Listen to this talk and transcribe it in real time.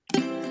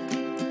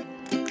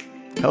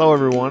Hello,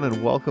 everyone,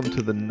 and welcome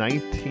to the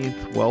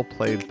 19th Well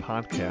Played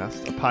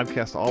podcast, a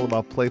podcast all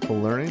about playful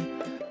learning.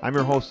 I'm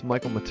your host,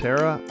 Michael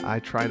Matera. I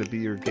try to be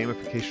your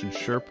gamification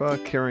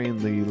Sherpa, carrying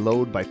the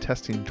load by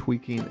testing,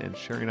 tweaking, and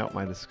sharing out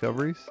my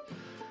discoveries.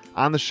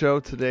 On the show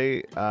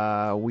today,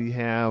 we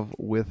have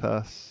with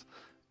us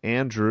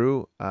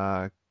Andrew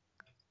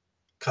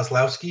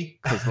Kozlowski.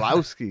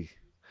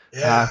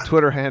 Yeah.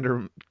 Twitter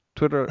handle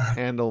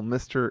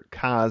Mr.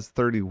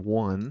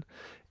 Koz31.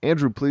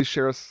 Andrew, please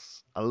share us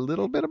a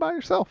little bit about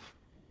yourself.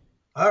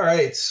 All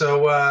right.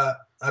 So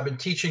I've been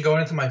teaching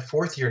going into my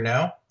fourth year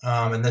now.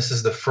 And this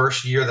is the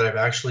first year that I've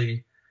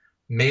actually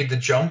made the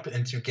jump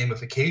into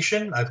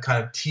gamification. I've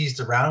kind of teased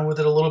around with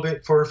it a little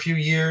bit for a few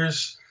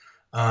years.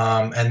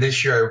 And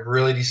this year I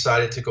really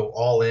decided to go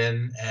all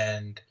in.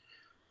 And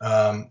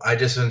I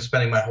just been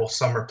spending my whole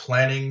summer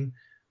planning,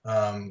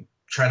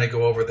 trying to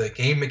go over the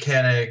game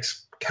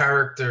mechanics,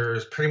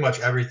 characters, pretty much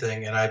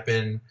everything. And I've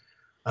been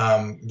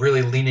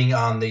really leaning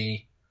on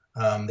the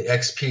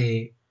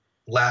XP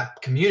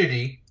Lap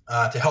community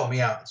to help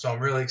me out. So I'm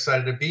really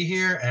excited to be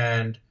here,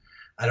 and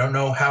I don't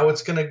know how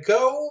it's going to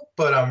go,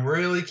 but I'm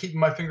really keeping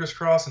my fingers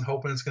crossed and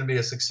hoping it's going to be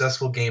a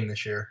successful game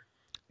this year.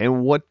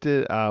 And what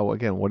do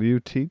you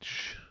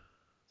teach?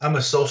 I'm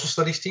a social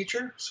studies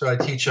teacher, so I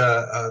teach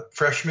a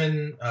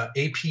freshman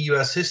AP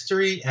U.S.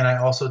 history, and I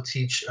also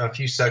teach a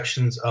few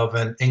sections of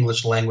an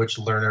English language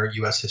learner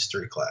U.S.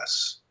 history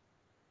class.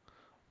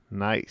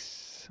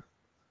 Nice.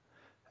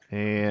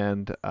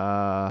 And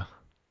so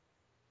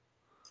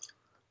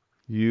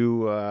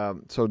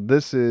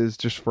this is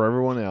just for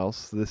everyone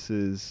else. This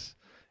is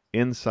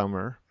in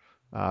summer.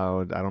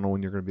 I don't know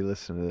when you're going to be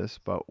listening to this,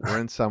 but we're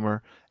in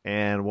summer,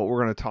 and what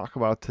we're going to talk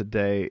about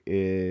today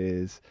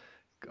is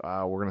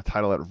we're going to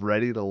title it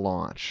Ready to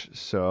Launch.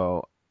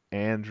 So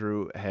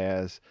Andrew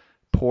has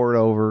poured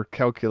over,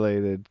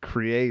 calculated,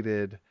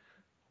 created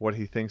what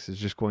he thinks is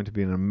just going to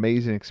be an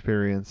amazing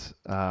experience.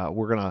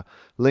 We're going to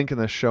link in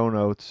the show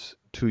notes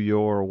to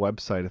your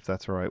website, if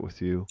that's all right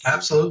with you.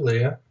 Absolutely,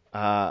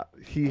 yeah.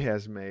 He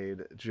has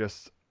made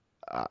just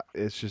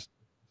it's just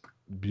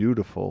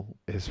beautiful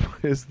is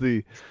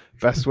the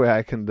best way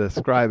I can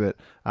describe it.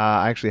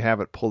 I actually have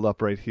it pulled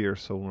up right here,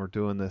 so when we're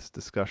doing this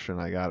discussion,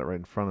 I got it right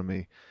in front of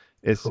me.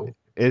 It's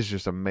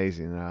just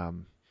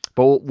amazing.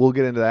 But we'll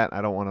get into that.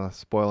 I don't want to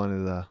spoil any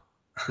of the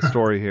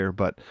story here,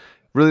 but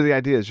really the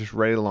idea is just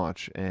ready to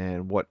launch,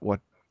 and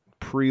what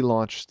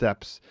pre-launch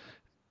steps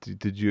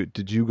did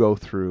you go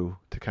through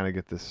to kind of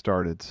get this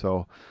started?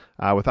 So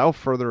without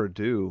further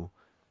ado,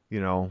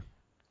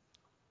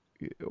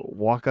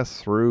 walk us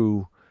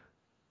through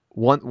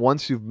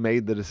once you've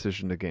made the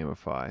decision to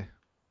gamify.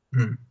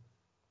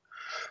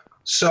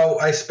 So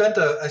I spent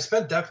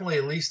definitely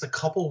at least a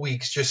couple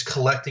weeks just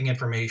collecting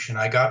information.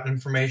 I got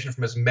information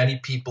from as many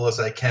people as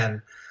I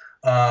can.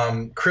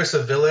 Chris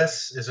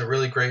Aviles is a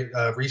really great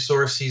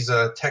resource. He's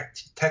a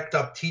Teched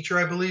Up Teacher,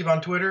 I believe,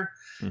 on Twitter,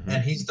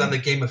 and he's done the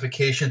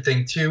gamification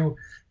thing too.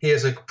 He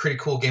has a pretty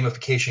cool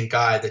gamification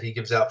guide that he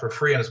gives out for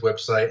free on his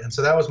website, and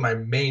so that was my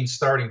main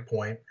starting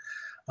point.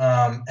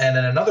 And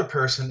then another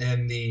person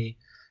in the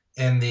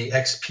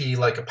XP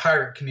Like a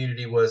Pirate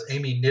community was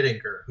Amy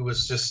Nittinger, who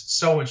was just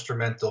so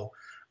instrumental.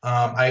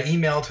 I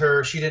emailed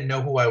her. She didn't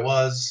know who I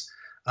was.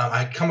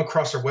 I'd come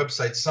across her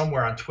website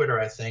somewhere on Twitter,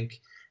 I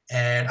think,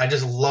 and I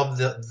just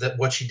loved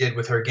what she did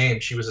with her game.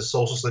 She was a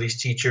social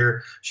studies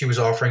teacher. She was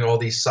offering all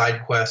these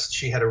side quests.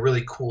 She had a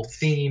really cool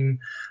theme.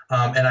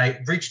 And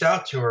I reached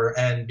out to her,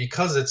 and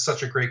because it's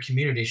such a great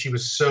community, she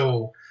was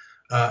so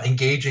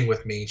engaging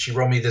with me. She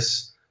wrote me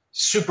this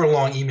super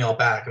long email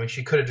back. I mean,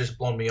 she could have just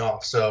blown me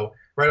off. So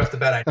right off the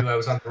bat, I knew I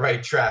was on the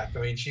right track. I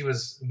mean, she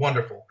was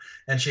wonderful,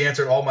 and she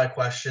answered all my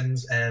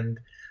questions, and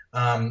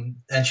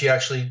she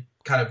actually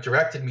kind of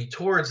directed me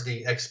towards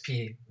the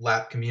XP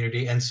Lap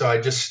community. And so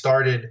I just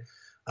started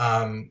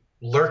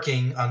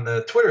lurking on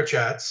the Twitter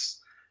chats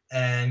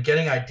and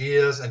getting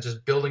ideas and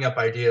just building up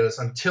ideas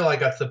until I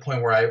got to the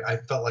point where I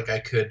felt like I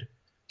could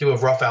do a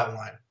rough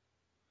outline.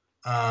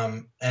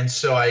 And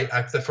so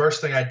the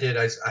first thing I did,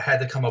 I had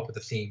to come up with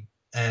a theme.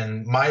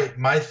 And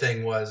my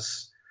thing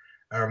was,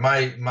 or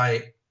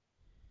my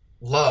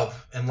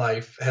love in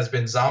life has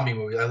been zombie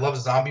movies. I love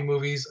zombie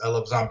movies. I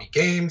love zombie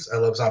games. I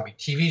love zombie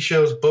TV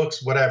shows,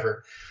 books,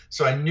 whatever.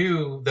 So I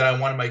knew that I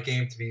wanted my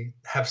game to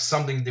have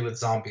something to do with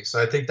zombies.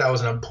 So I think that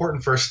was an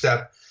important first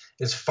step,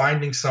 is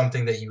finding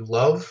something that you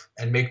love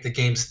and make the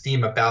game's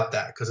theme about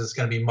that, because it's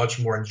going to be much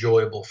more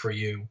enjoyable for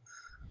you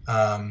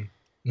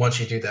once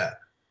you do that.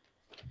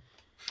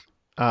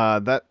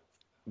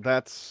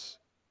 That's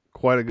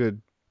quite a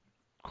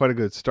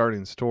good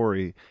starting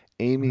story.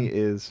 Amy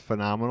is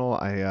phenomenal.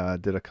 I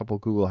did a couple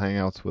Google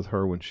Hangouts with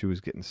her when she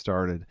was getting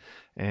started,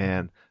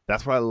 and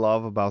that's what I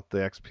love about the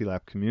XP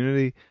Lab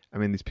community. I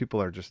mean, these people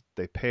are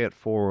they pay it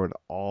forward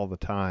all the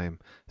time.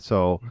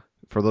 So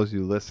for those of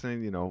you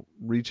listening,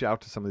 reach out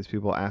to some of these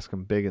people, ask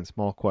them big and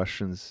small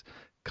questions,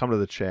 come to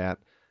the chat.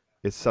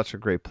 It's such a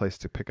great place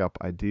to pick up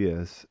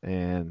ideas,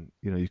 and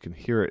you can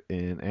hear it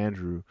in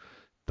Andrew,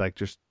 like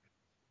just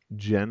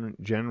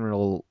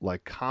general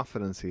like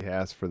confidence he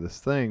has for this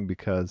thing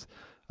because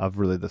of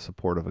really the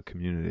support of a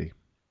community.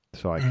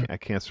 So I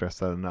can't stress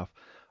that enough.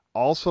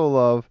 Also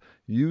love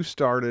you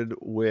started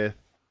with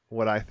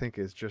what I think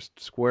is just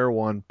square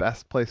one,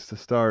 best place to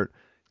start.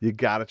 You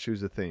got to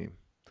choose a theme.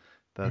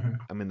 The Mhm.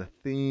 I mean the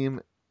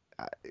theme.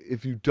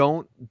 If you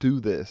don't do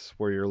this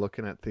where you're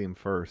looking at theme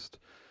first,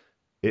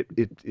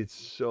 it's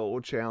so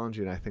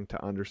challenging I think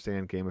to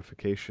understand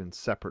gamification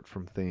separate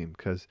from theme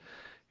because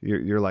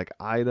you're like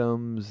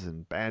items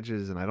and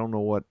badges and I don't know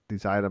what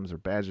these items or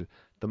badges.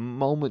 The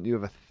moment you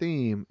have a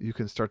theme, you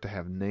can start to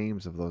have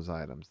names of those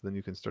items. Then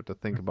you can start to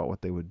think about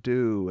what they would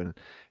do, and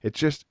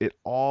it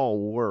all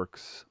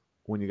works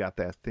when you got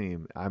that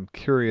theme. I'm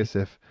curious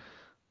if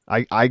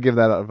I give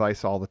that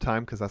advice all the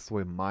time because that's the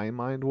way my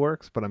mind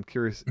works. But I'm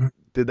curious, Mhm.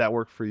 did that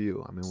work for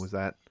you? I mean, was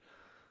that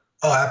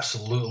Oh,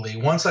 absolutely.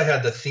 Once I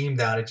had the theme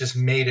down, it just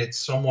made it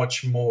so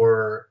much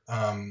more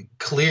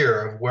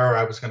clear of where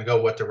I was going to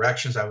go, what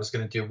directions I was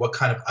going to do, what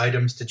kind of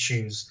items to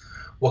choose,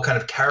 what kind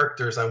of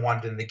characters I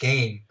wanted in the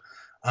game.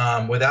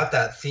 Without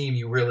that theme,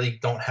 you really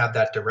don't have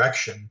that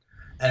direction.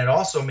 And it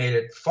also made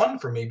it fun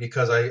for me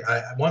because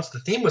I once the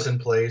theme was in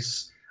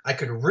place, I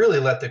could really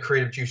let the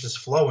creative juices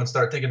flow and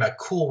start thinking about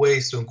cool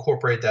ways to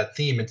incorporate that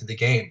theme into the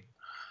game.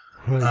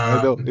 right?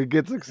 I know Um, it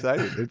gets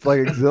exciting. It's like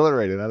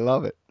exhilarating. I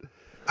love it.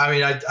 I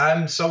mean,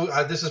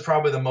 this is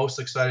probably the most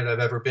excited I've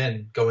ever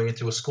been going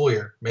into a school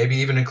year, maybe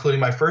even including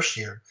my first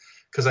year,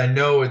 because I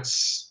know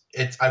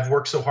I've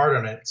worked so hard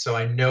on it, so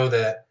I know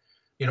that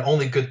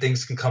only good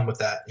things can come with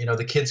that.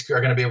 The kids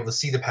are going to be able to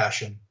see the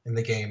passion in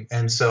the game,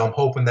 and so I'm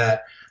hoping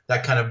that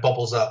that kind of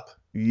bubbles up.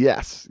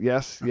 Yes,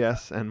 yes,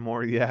 yes, and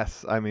more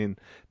yes. I mean,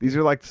 these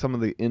are like some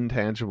of the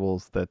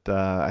intangibles that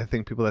I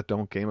think people that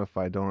don't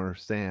gamify don't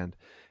understand.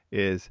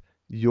 Is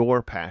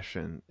your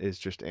passion is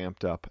just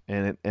amped up,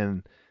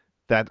 and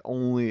that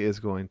only is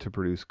going to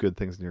produce good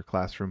things in your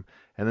classroom.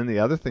 And then the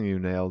other thing you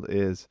nailed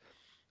is,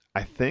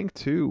 I think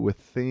too, with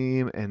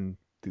theme and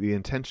the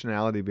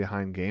intentionality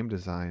behind game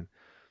design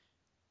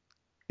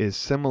is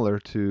similar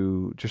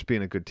to just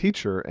being a good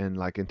teacher and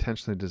like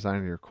intentionally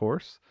designing your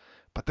course.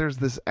 But there's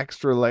this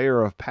extra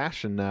layer of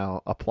passion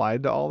now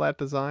applied to all that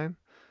design.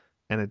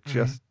 And it Mhm.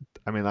 just,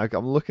 I mean, like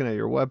I'm looking at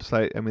your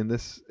website. I mean,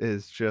 this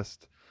is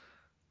just,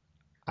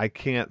 I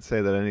can't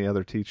say that any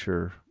other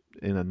teacher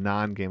in a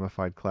non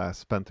gamified class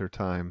spent their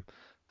time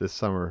this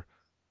summer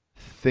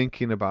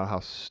thinking about how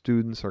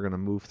students are going to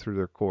move through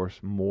their course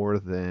more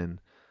than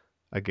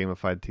a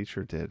gamified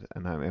teacher did.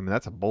 And I mean,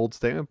 that's a bold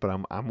statement, but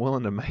I'm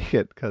willing to make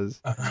it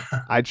because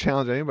I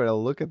challenge anybody to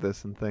look at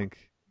this and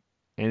think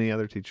any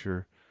other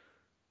teacher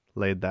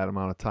laid that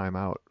amount of time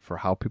out for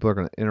how people are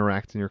going to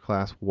interact in your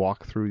class,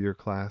 walk through your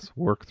class,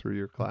 work through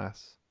your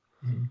class.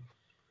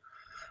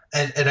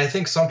 And I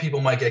think some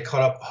people might get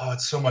caught up. Oh,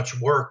 it's so much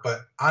work,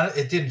 but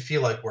it didn't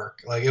feel like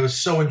work. Like it was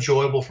so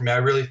enjoyable for me. I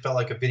really felt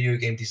like a video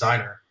game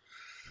designer.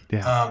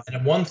 Yeah.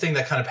 And one thing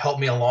that kind of helped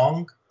me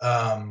along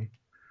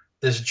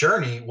this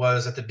journey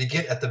was at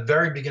the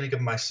very beginning of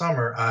my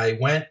summer, I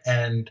went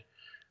and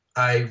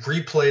I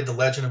replayed The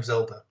Legend of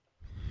Zelda.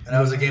 And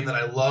that was a game that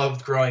I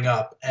loved growing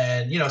up.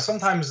 And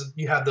sometimes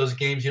you have those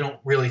games you don't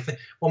really think.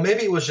 Well,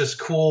 maybe it was just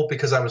cool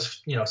because I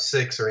was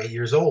 6 or 8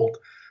 years old.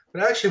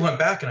 But I actually went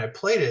back and I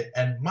played it,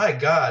 and my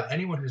God,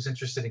 anyone who's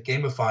interested in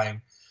gamifying,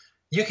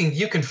 you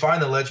can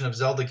find the Legend of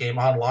Zelda game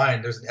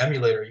online. There's an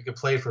emulator you can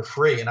play it for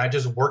free, and I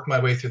just worked my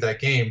way through that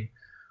game,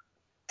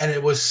 and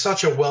it was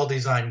such a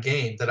well-designed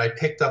game that I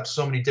picked up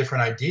so many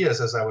different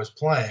ideas as I was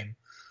playing.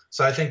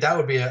 So I think that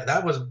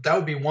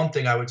would be one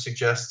thing I would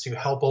suggest to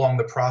help along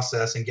the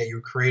process and get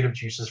your creative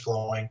juices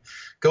flowing.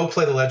 Go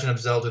play The Legend of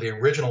Zelda, the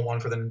original one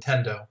for the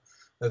Nintendo,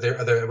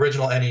 the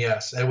original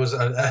NES. It was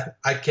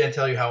I can't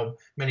tell you how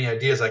many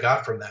ideas I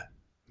got from that.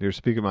 You're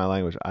speaking my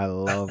language. I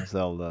love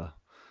Zelda.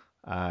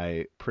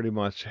 I pretty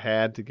much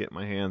had to get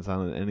my hands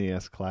on an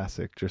NES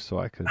Classic just so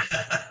I could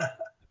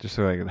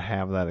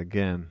have that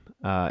again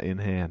in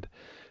hand.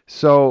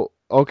 So,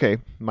 okay,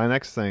 my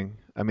next thing.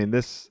 I mean,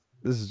 this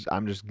is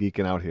I'm just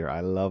geeking out here. I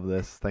love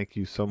this. Thank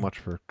you so much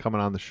for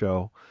coming on the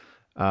show.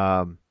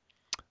 Um,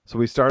 so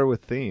we started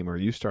with theme, or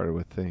you started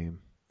with theme.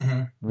 Mhm,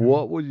 mhm.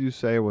 What would you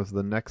say was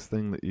the next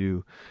thing that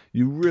you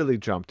really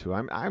jumped to?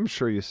 I'm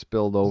sure you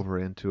spilled over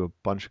into a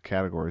bunch of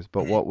categories,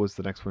 but what was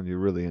the next one you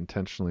really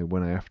intentionally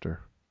went after?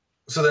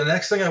 So the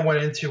next thing I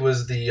went into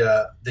was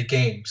the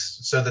games.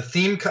 So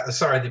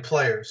the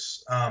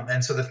players,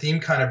 and so the theme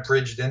kind of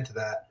bridged into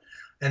that.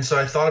 And so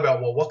I thought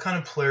about, well, what kind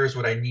of players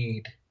would I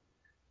need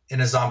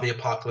in a zombie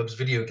apocalypse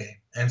video game?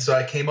 And so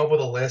I came up with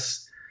a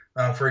list.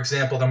 For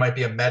example, there might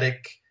be a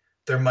medic,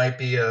 there might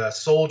be a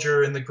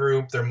soldier in the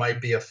group, there might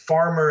be a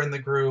farmer in the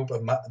group,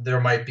 there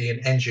might be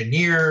an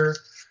engineer,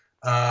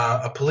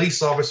 a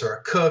police officer,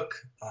 a cook,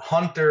 a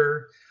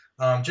hunter,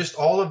 just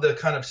all of the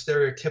kind of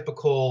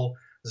stereotypical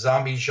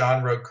zombie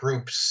genre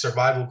groups,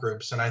 survival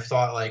groups. And I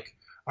thought, like,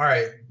 all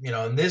right,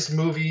 in this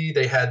movie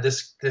they had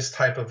this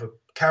type of a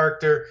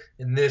character.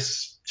 In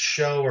this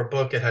show or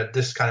book, it had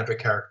this kind of a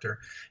character.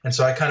 And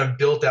so I kind of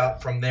built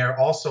out from there.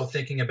 Also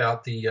thinking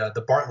about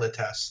the Bartlett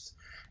test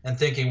and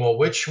thinking, well,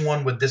 which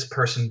one would this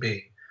person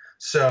be?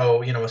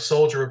 So, a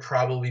soldier would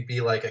probably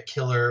be like a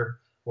killer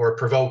or a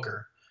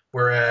provoker,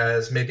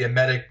 whereas maybe a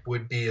medic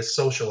would be a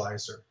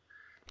socializer.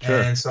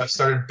 Sure. And so I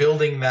started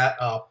building that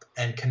up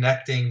and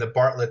connecting the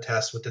Bartlett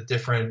test with the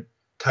different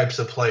types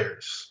of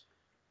players.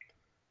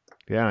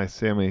 Yeah, I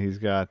see. I mean, he's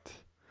got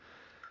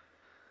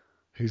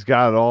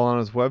it all on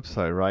his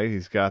website, right?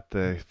 He's got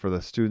the for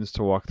the students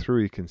to walk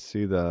through. You can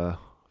see the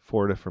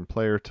four different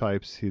player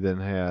types. He then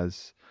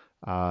has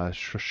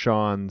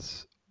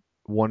Sean's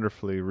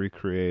wonderfully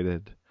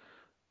recreated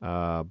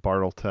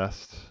Bartle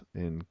test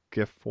in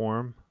GIF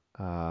form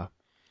uh,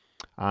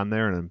 on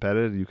there and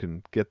embedded. You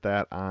can get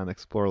that on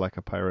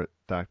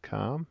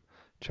explorelikeapirate.com.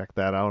 Check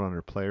that out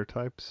under player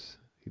types.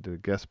 He did a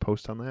guest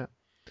post on that.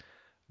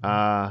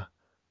 Uh,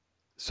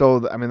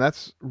 I mean,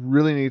 that's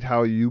really neat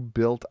how you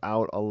built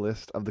out a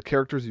list of the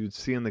characters you'd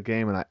see in the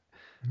game, and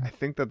I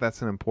think that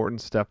that's an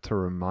important step to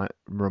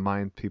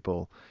remind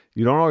people.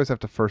 You don't always have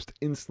to first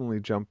instantly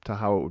jump to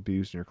how it would be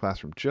used in your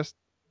classroom. Just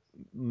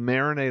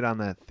marinate on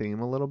that theme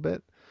a little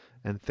bit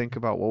and think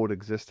about what would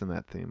exist in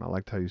that theme. I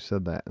liked how you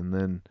said that, and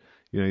then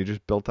you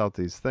just built out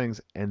these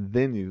things, and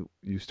then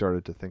you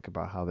started to think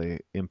about how they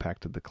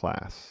impacted the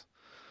class.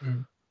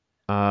 Mhm.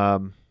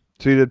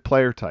 So you did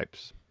player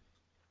types.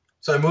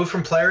 So I moved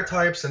from player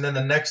types, and then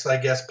the next, I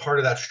guess, part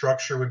of that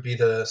structure would be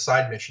the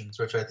side missions,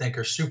 which I think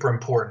are super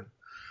important.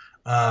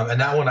 And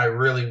that one I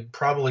really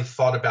probably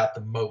thought about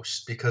the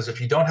most because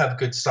if you don't have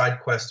good side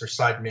quests or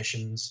side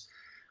missions,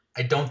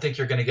 I don't think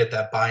you're going to get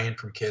that buy-in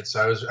from kids.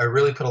 So I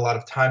really put a lot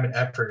of time and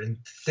effort in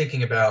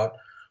thinking about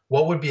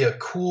what would be a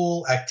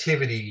cool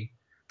activity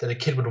that a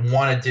kid would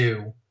want to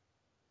do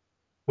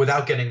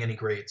without getting any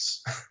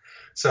grades.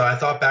 So I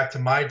thought back to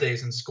my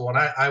days in school, and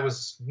I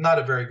was not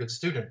a very good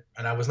student,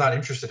 and I was not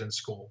interested in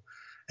school.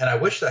 And I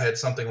wished I had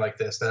something like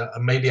this, that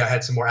maybe I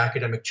had some more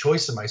academic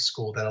choice in my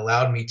school that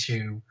allowed me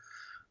to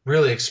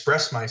really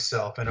express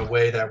myself in a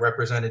way that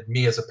represented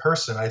me as a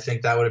person. I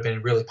think that would have been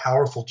a really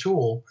powerful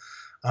tool.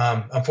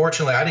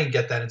 Unfortunately, I didn't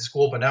get that in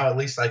school, but now at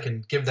least I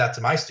can give that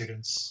to my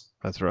students.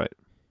 That's right.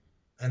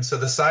 And so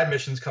the side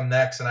missions come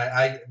next. And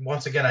I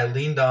once again, I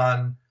leaned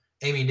on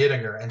Amy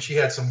Nittinger, and she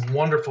had some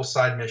wonderful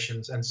side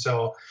missions. And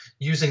so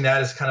using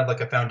that as kind of like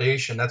a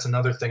foundation, that's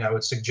another thing I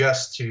would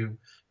suggest to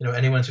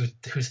anyone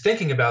who's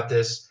thinking about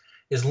this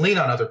is lean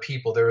on other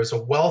people. There is a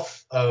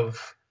wealth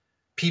of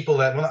people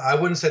that, well, I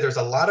wouldn't say there's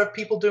a lot of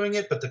people doing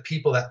it, but the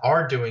people that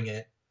are doing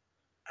it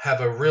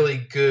have a really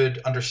good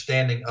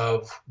understanding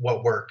of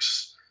what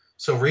works.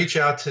 So reach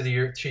out to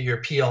your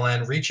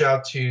PLN, reach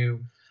out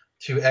to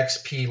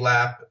XP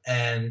Lab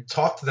and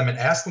talk to them and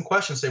ask them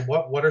questions. Say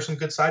what are some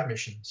good side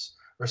missions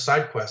or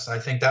side quests. And I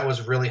think that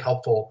was really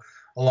helpful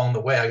along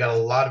the way. I got a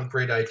lot of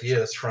great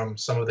ideas from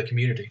some of the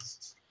community.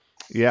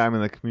 Yeah, I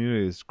mean the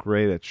community is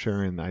great at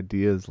sharing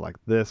ideas like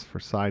this for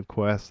side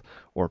quests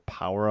or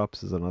power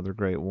ups is another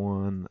great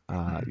one.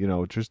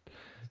 Just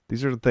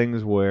these are the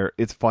things where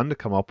it's fun to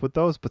come up with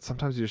those, but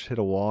sometimes you just hit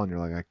a wall and you're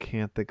like, I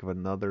can't think of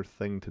another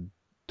thing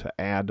to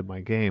add to my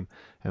game,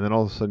 and then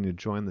all of a sudden you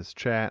join this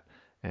chat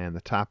and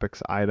the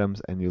topics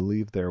items, and you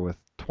leave there with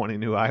 20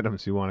 new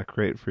items you want to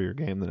create for your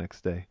game the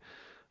next day.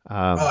 Oh,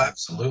 Um,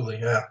 absolutely.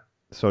 Yeah.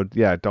 so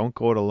yeah, don't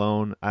go it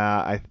alone.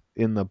 I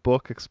in the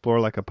book Explore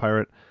Like a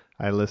Pirate,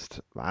 I list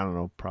I don't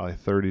know probably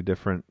 30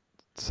 different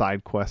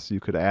side quests you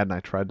could add, and I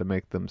tried to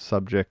make them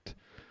subject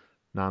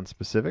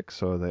non-specific,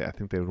 so I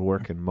think they would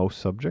work in most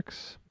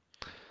subjects.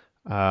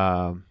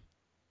 Um,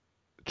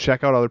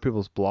 Check out other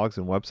people's blogs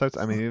and websites.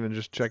 I mean, even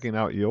just checking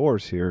out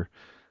yours here,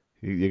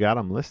 you got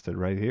them listed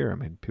right here. I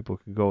mean, people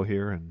could go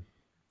here and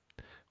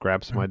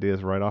grab some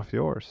ideas right off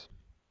yours.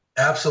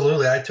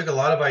 Absolutely. I took a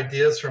lot of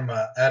ideas from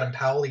Adam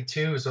Powley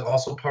too, who's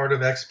also part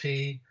of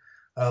XP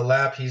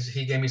Lab.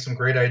 He gave me some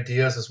great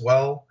ideas as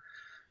well.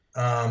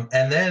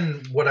 And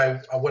then what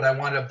I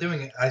wound up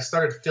doing, I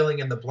started filling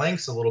in the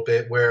blanks a little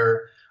bit,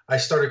 where I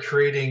started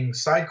creating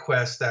side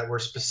quests that were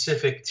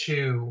specific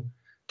to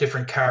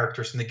different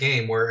characters in the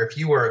game. Where if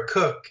you were a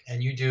cook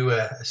and you do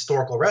a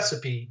historical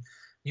recipe,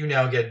 you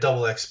now get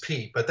double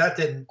XP. But that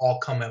didn't all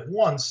come at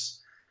once.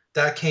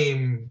 That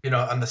came,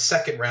 on the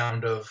second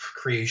round of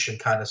creation,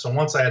 kind of. So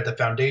once I had the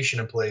foundation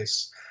in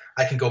place,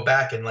 I can go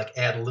back and like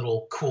add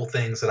little cool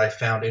things that I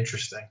found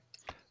interesting.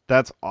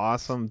 That's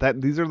awesome.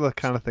 That these are the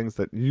kind of things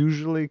that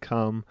usually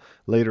come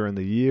later in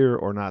the year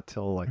or not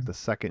till like the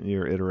second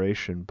year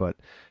iteration. But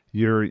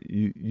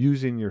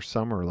using your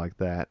summer like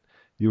that,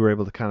 you were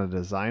able to kind of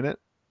design it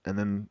and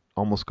then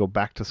almost go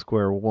back to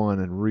square one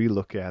and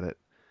relook at it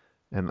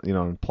and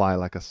apply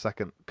like a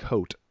second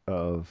coat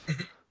of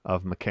No,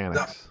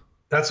 mechanics.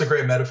 that's a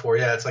great metaphor.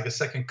 Yeah, it's like a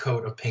second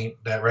coat of paint.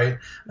 That right?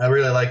 I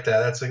really like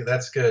that.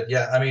 That's good.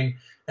 Yeah, I mean,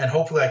 and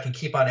hopefully I can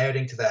keep on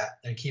adding to that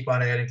and keep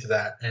on adding to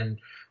that. And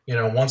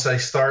once I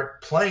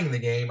start playing the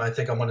game, I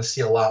think I'm going to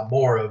see a lot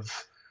more of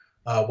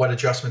what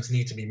adjustments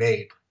need to be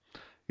made.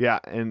 Yeah,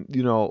 and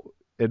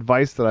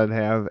advice that I'd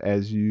have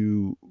as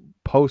you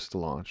post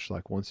launch,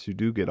 like once you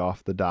do get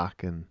off the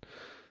dock and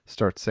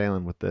start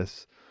sailing with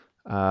this,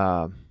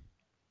 uh,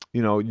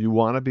 you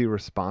want to be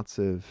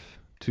responsive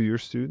to your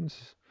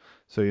students.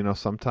 So,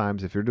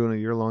 sometimes if you're doing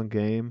a year-long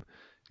game,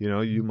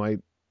 you might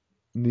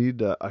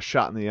need a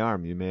shot in the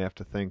arm. You may have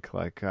to think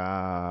like,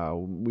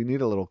 we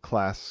need a little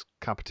class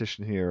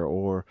competition here,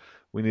 or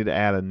we need to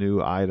add a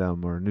new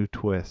item or a new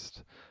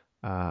twist.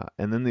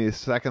 And then the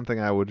second thing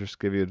I would just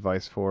give you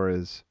advice for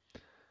is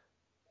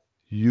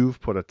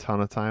you've put a ton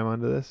of time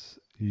into this.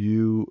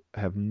 You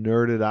have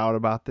nerded out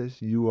about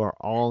this. You are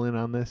all in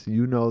on this.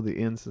 You know the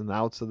ins and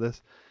outs of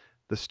this.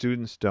 The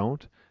students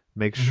don't.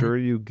 Make Hmm. sure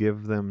you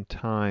give them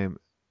time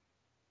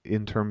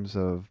in terms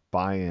of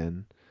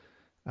buy-in.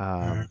 Hmm.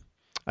 Um,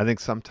 I think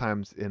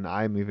sometimes, and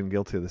I'm even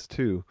guilty of this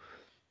too,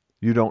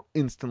 you don't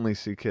instantly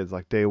see kids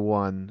like day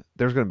one.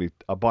 There's going to be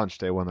a bunch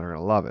day one that are going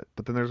to love it,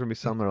 but then there's going to be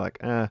some that are like,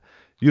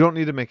 you don't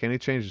need to make any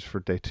changes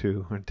for day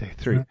two and day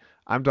three.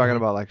 I'm talking Hmm.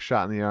 about like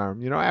shot in the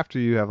arm. After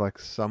you have like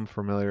some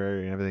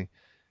familiarity and everything,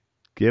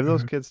 give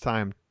those Hmm. kids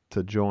time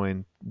to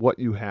join what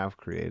you have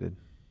created.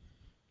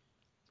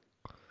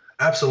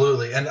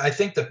 Absolutely. And I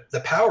think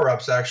the power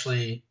ups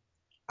actually,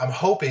 I'm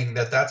hoping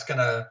that that's going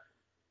to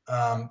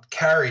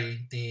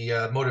carry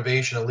the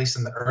motivation, at least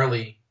in the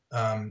early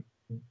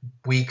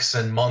weeks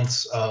and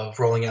months of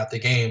rolling out the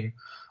game.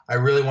 I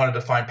really wanted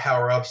to find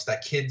power ups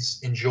that kids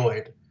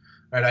enjoyed.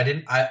 Right. I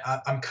didn't.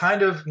 I'm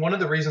kind of one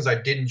of the reasons I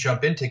didn't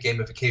jump into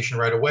gamification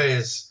right away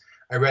is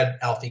I read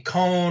Alfie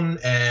Kohn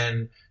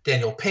and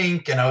Daniel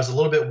Pink, and I was a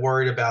little bit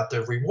worried about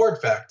the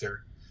reward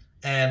factor.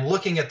 And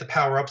looking at the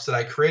power ups that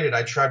I created,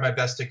 I tried my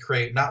best to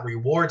create not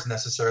rewards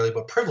necessarily,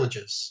 but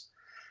privileges.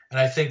 And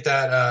I think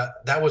that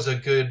that was a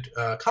good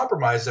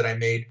compromise that I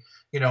made.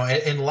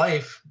 In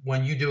life,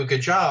 when you do a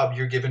good job,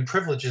 you're given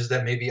privileges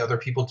that maybe other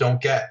people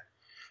don't get.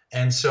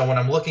 And so when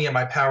I'm looking at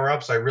my power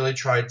ups, I really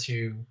try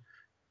to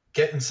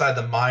get inside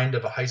the mind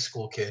of a high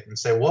school kid and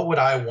say, what would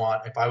I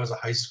want if I was a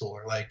high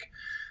schooler? Like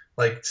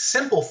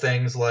simple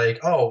things like,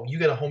 oh, you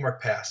get a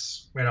homework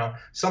pass,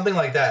 something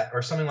like that,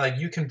 or something like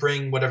you can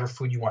bring whatever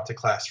food you want to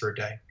class for a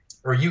day,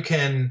 or you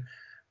can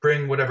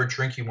bring whatever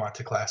drink you want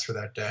to class for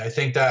that day. I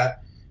think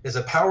that is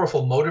a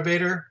powerful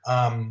motivator.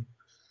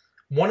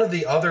 One of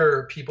the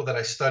other people that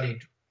I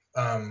studied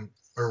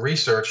or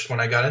researched when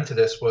I got into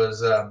this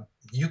was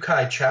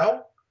Yukai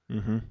Chow,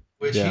 Mm-hmm.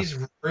 which Yeah. he's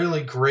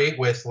really great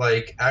with,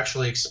 like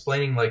actually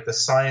explaining like the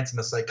science and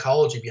the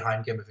psychology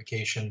behind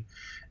gamification,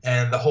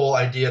 and the whole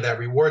idea that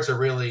rewards are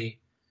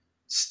really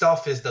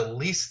stuff is the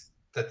least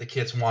that the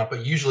kids want,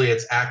 but usually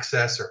it's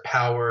access or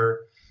power.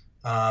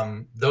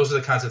 Those are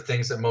the kinds of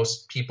things that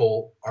most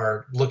people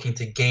are looking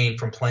to gain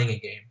from playing a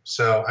game.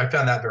 So I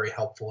found that very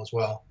helpful as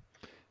well.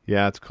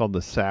 Yeah, it's called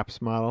the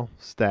SAPS model: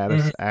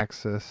 status, Hmm.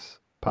 access,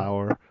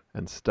 power,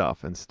 and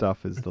stuff. And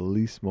stuff is the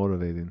least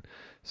motivating.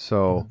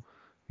 So,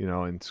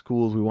 in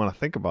schools, we want to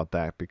think about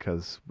that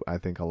because I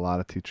think a lot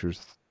of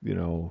teachers,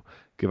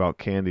 give out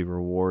candy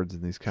rewards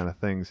and these kind of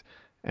things.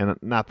 And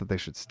not that they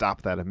should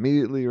stop that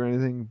immediately or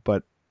anything,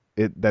 but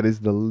that is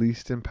the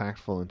least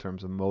impactful in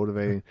terms of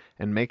motivating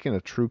and making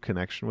a true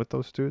connection with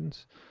those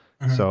students.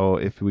 Hmm. So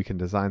if we can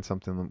design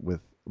something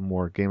with a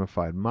more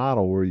gamified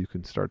model where you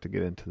can start to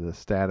get into the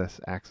status,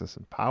 access,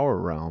 and power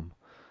realm,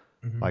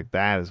 Hmm. like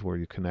that is where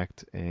you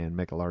connect and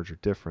make a larger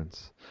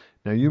difference.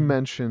 Now you Hmm.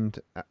 mentioned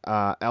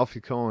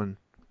Alfie Cohen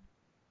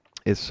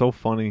is so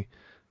funny.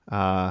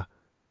 Uh,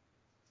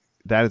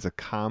 that is a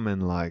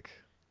common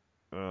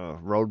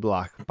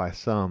roadblock by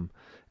some,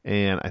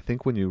 and I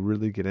think when you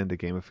really get into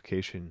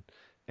gamification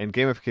and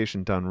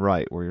gamification done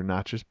right, where you're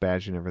not just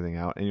badging everything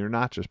out and you're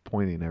not just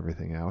pointing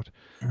everything out,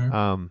 Hmm.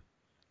 um,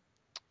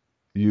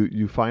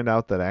 you find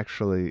out that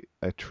actually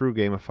a true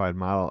gamified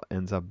model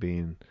ends up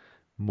being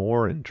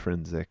more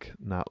intrinsic,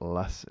 not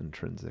less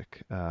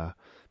intrinsic,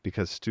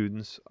 because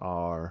students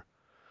are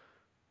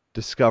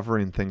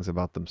discovering things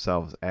about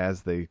themselves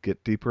as they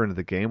get deeper into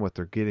the game. What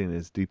they're getting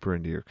is deeper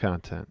into your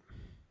content,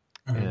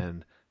 Hmm.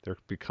 and there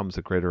becomes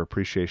a greater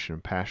appreciation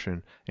and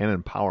passion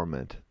and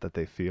empowerment that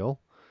they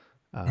feel.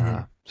 Hmm.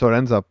 So it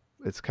ends up,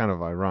 it's kind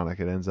of ironic.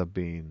 It ends up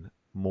being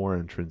more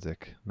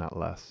intrinsic, not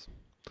less.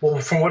 Well,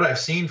 from what I've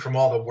seen from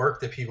all the work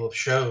that people have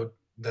showed,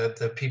 that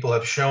the people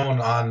have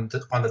shown on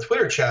the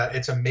Twitter chat,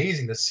 it's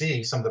amazing to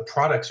see some of the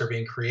products are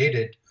being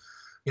created.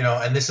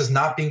 And this is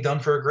not being done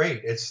for a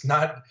grade. It's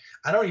not.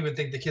 I don't even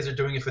think the kids are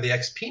doing it for the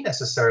XP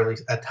necessarily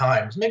at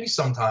times. Maybe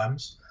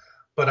sometimes,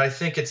 but I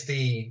think it's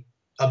the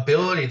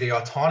ability, the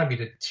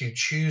autonomy to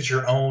choose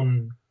your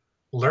own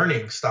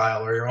learning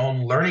style or your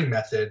own learning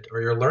method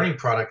or your learning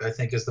product. I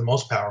think is the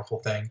most powerful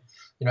thing.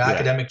 Yeah.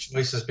 Academic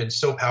choice has been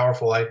so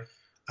powerful.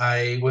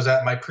 I was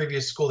at my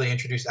previous school. They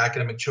introduced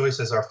academic choice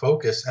as our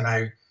focus, and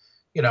I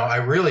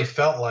really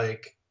felt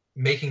like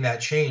making that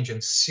change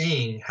and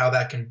seeing how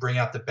that can bring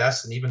out the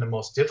best and even the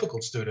most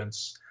difficult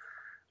students.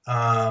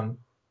 Um,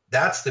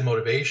 that's the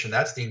motivation.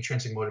 That's the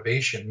intrinsic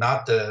motivation,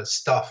 not the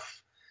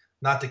stuff,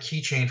 not the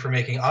keychain for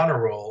making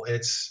honor roll.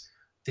 It's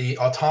the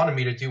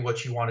autonomy to do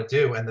what you want to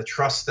do and the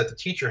trust that the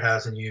teacher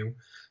has in you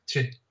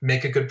to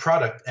make a good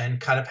product and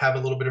kind of have a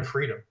little bit of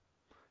freedom.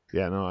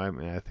 Yeah, no, I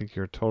mean, I think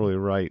you're totally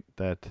right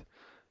that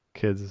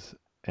kids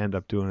end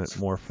up doing it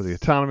more for the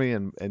autonomy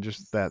and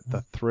just that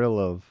the thrill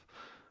of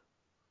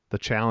the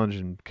challenge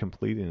in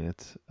completing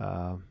it,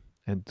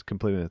 and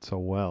completing it so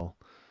well.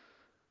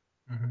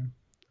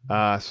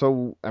 Hmm.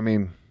 So I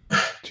mean,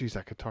 geez,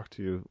 I could talk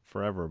to you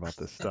forever about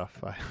this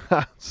stuff.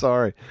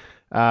 Sorry.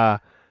 Uh,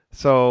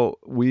 so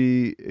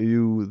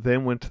you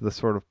then went to the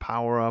sort of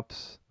power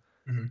ups.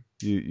 Hmm.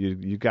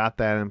 You got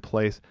that in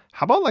place.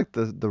 How about like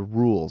the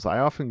rules? I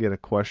often get a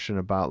question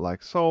about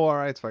like, so all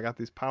right, so I got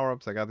these power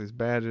ups, I got these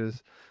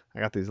badges, I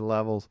got these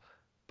levels,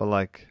 but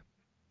like,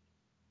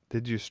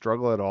 did you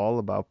struggle at all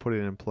about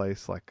putting in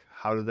place like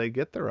how do they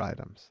get their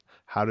items?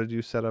 How did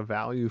you set a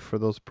value for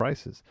those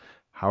prices?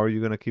 How are you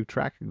going to keep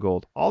track of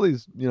gold? All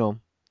these,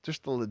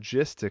 just the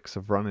logistics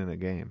of running a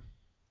game.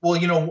 Well,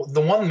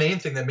 the one main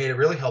thing that made it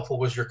really helpful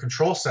was your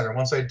control center.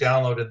 Once I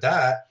downloaded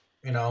that,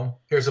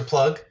 here's a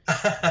plug.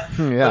 But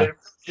Yeah,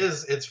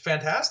 it's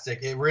fantastic.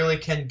 It really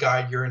can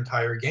guide your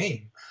entire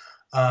game.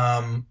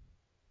 Um,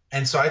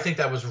 and so I think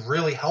that was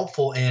really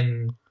helpful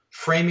in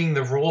framing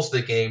the rules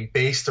of the game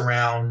based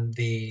around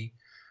the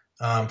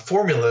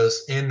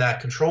formulas in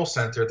that control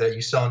center that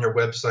you sell on your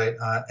website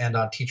and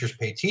on Teachers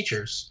Pay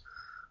Teachers.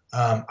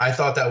 I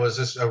thought that was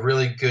just a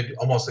really good,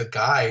 almost a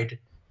guide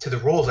to the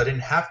rules. I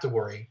didn't have to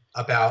worry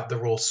about the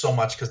rules so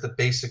much because the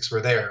basics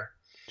were there.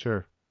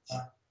 sure. Uh,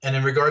 and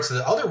in regards to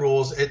the other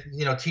rules,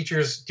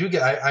 teachers do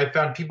get. I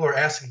found people are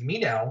asking me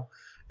now,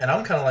 and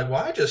I'm kind of like,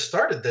 well, I just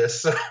started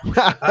this, so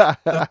I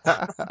don't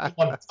know who you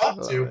want to talk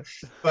Love to, it.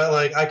 but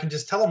like I can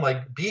just tell them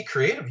like, be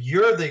creative.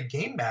 You're the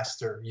game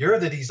master. You're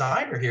the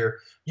designer here.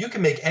 You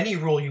can make any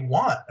rule you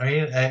want.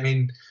 I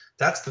mean,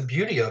 that's the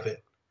beauty of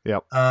it.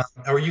 Yep.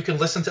 Or you can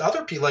listen to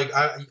other people. Like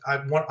I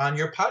went on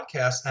your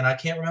podcast, and I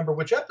can't remember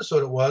which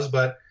episode it was,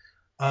 but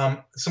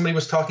somebody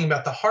was talking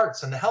about the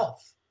hearts and the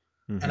health,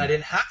 and Hmm. I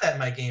didn't have that in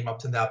my game up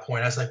to that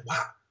point. I was like,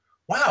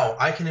 wow,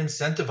 I can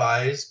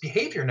incentivize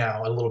behavior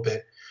now a little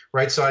bit,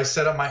 right? So I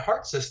set up my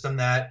heart system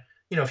that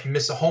if you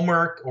miss a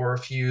homework or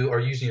if you are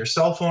using your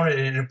cell phone at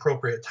an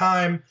inappropriate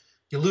time,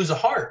 you lose a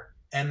heart,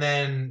 and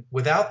then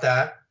without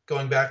that,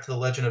 going back to the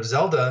Legend of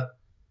Zelda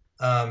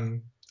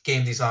um,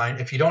 game design,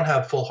 if you don't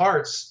have full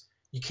hearts,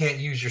 you can't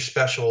use your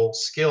special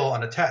skill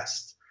on a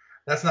test.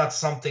 That's not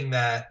something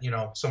that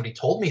somebody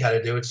told me how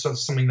to do. It's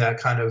something that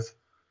kind of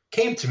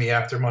came to me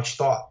after much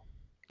thought.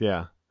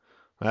 Yeah.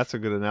 That's a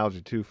good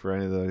analogy too for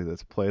anybody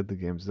that's played the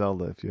game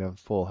Zelda. If you have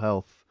full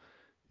health,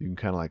 you can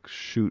kind of like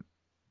shoot,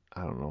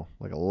 I don't know,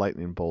 like a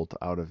lightning bolt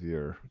out of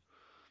your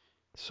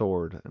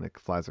sword and it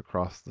flies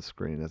across the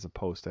screen as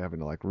opposed to having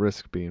to like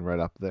risk being right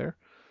up there.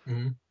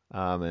 Hmm.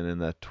 And in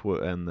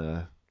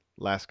the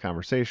last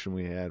conversation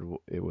we had,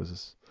 it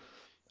was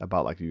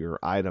about like your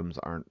items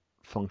aren't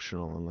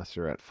functional unless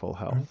you're at full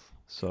health.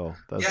 So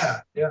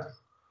Yeah, yeah.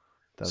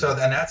 that's So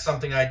and that's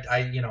something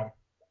you know,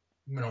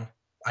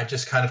 I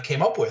just kind of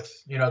came up with.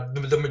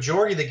 The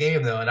majority of the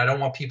game though, and I don't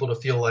want people to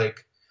feel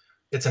like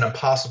it's an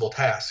impossible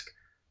task.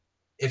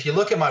 If you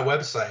look at my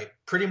website,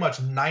 pretty much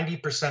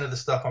 90% of the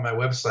stuff on my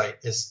website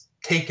is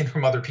taken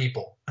from other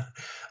people.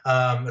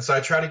 So I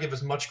try to give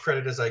as much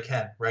credit as I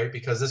can, right?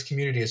 Because this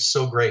community is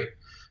so great.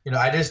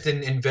 I just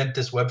didn't invent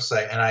this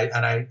website, and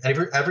I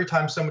every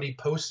time somebody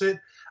posts it,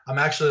 I'm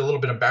actually a little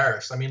bit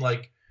embarrassed. I mean,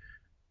 like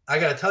I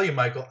got to tell you,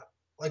 Michael,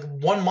 like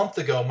 1 month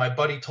ago, my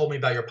buddy told me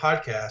about your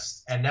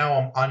podcast, and now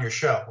I'm on your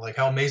show. Like,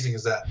 how amazing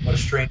is that? What a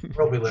strange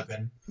world we live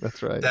in.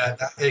 that's right. That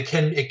it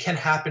can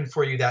happen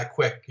for you that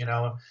quick,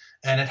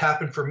 and it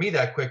happened for me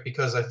that quick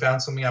because I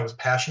found something I was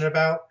passionate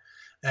about,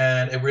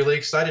 and it really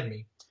excited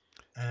me.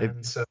 It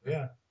And so,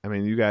 yeah. I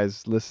mean, you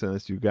guys listen to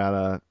this, you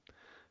gotta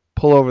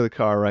pull over the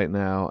car right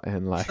now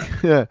and like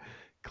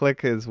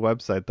click his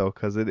website though,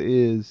 because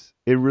it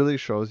really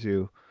shows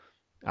you.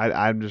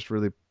 I'm just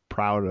really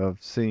proud of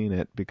seeing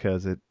it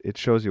because it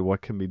shows you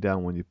what can be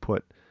done when you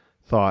put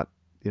thought,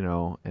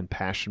 and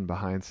passion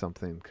behind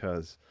something.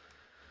 Because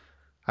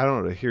I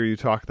don't know, to hear you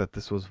talk that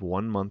this was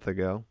 1 month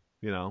ago,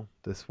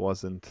 this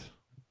wasn't.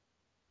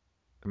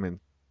 I mean,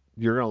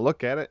 you're gonna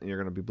look at it and you're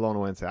gonna be blown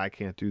away and say, I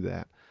can't do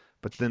that.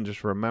 But then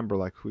just remember,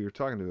 like who you're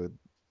talking to.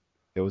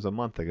 It was a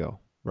month ago,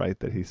 right,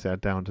 that he sat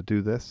down to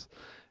do this.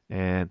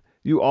 And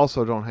you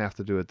also don't have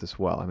to do it this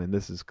well. I mean,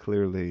 this is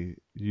clearly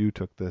you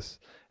took this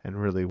and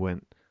really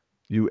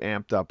you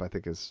amped up, I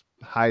think, as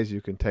high as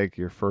you can take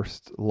your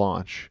first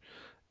launch.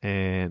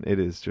 And it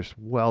is just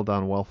well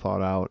done, well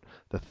thought out.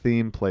 The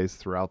theme plays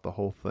throughout the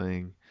whole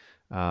thing.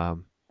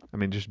 Um, I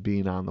mean, just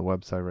being on the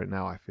website right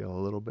now, I feel a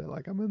little bit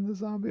like I'm in the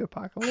zombie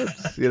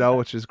apocalypse,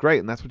 which is great.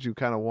 And that's what you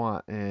kind of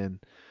want. And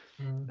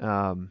Mhm.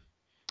 um,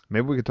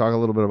 maybe we could talk a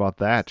little bit about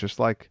that, just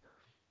like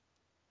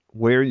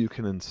where you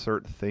can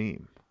insert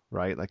theme,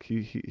 right? Like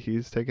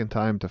he's taken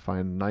time to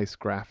find nice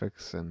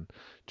graphics and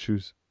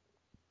choose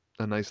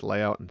a nice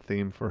layout and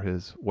theme for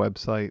his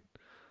website,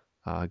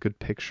 good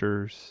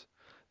pictures,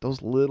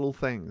 those little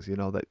things,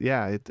 that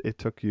yeah, it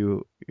took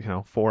you,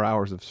 4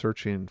 hours of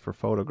searching for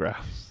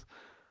photographs,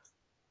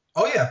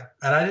 Oh yeah,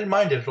 and I didn't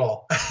mind it at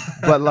all.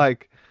 but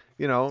like,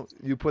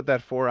 you put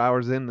that 4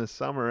 hours in this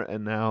summer,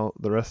 and now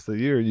the rest of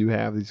the year you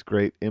have these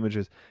great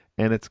images,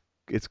 and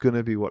it's going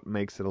to be what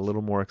makes it a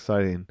little more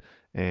exciting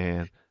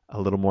and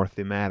a little more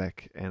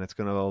thematic, and it's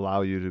going to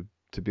allow you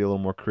to be a little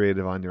more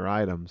creative on your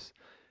items.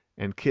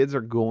 And kids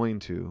are going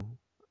to,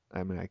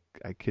 I mean,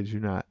 I kid you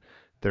not,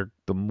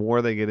 the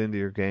more they get into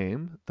your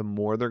game, the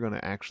more they're going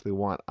to actually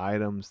want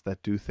items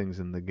that do things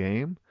in the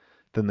game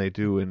than they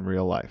do in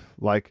real life.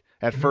 Like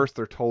at Hmm. first,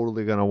 they're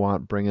totally going to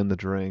want bring in the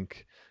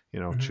drink,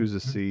 Hmm. choose a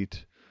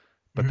seat.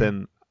 But Hmm.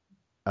 then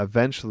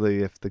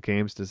eventually, if the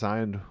game's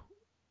designed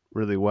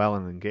really well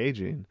and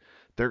engaging,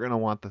 they're going to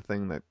want the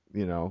thing that,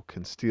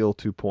 can steal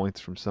 2 points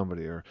from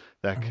somebody, or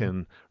that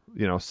Hmm.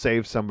 can,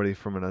 save somebody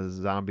from a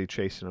zombie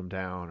chasing them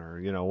down,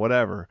 or,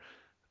 whatever.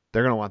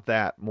 They're going to want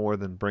that more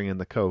than bring in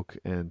the Coke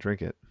and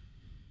drink it.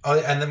 Oh,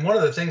 and then one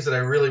of the things that I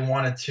really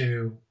wanted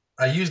to,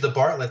 I used the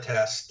Bartlett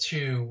test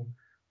to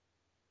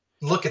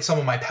look at some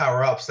of my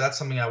power ups. That's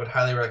something I would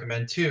highly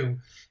recommend too.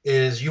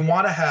 Is you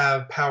want to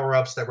have power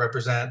ups that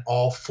represent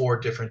all four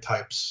different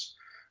types,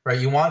 right?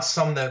 You want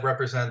some that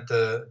represent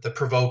the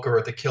provoker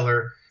or the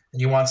killer, and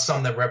you want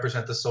some that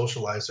represent the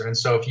socializer. And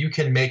so if you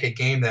can make a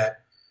game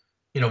that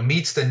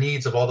meets the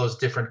needs of all those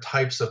different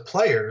types of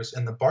players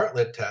in the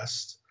Bartlett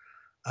test,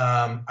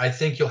 I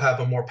think you'll have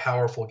a more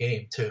powerful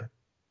game too.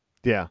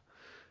 Yeah.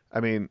 I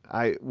mean,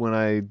 I when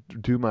I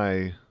do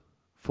my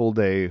full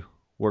day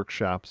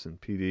workshops in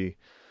PD,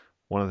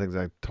 one of the things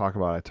I talk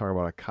about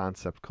a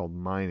concept called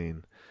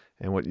mining.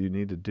 And what you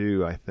need to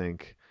do, I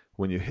think,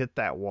 when you hit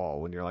that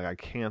wall, when you're like, I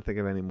can't think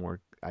of any more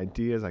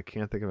ideas, I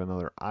can't think of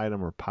another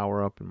item or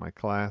power up in my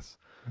class,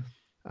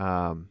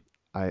 um,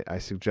 I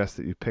suggest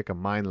that you pick a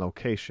mine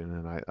location,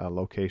 and a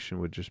location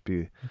would just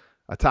be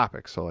a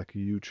topic. So, like,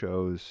 you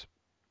chose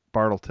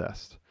Bartle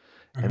test,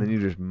 and then Mhm.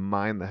 you just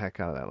mine the heck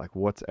out of that. Like,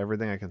 what's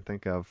everything I can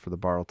think of for the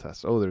Bartle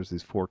test? Oh, there's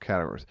these four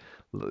categories.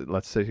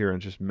 Let's sit here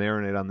and just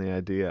marinate on the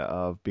idea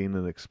of being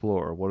an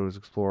explorer. What does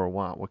explorer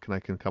want? What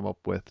can come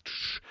up with?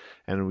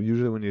 And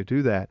usually, when you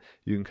do that,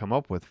 you can come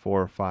up with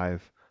 4 or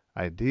 5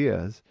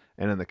 ideas.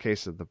 And in the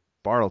case of the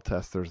Bartle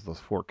test, there's those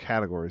 4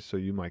 categories. So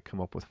you might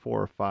come up with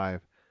 4 or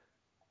 5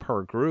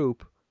 per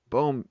group.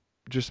 Boom,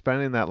 just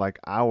spending that like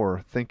hour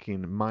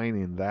thinking,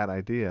 mining that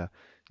idea,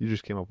 you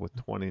just came up with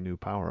 20 new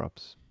power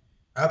ups.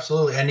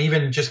 Absolutely. And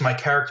even just my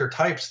character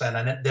types then.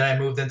 And then I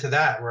moved into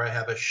that where I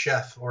have a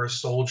chef or a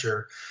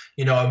soldier.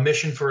 A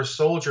mission for a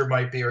soldier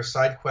might be, or a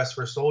side quest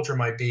for a soldier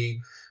might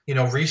be,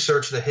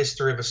 research the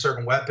history of a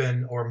certain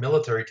weapon or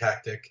military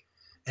tactic.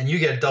 And you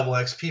get double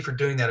XP for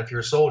doing that if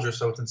you're a soldier,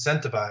 so it's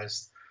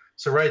incentivized.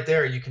 So right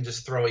there you can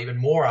just throw even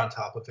more on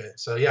top of it.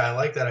 So yeah, I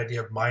like that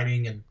idea of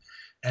mining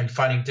and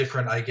finding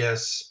different, I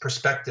guess,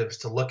 perspectives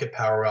to look at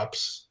power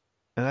ups.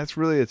 And that's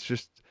really, it's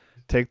just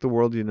take the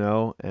world you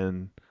know.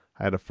 And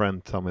I had a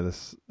friend tell me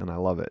this, and I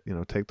love it.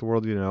 Take the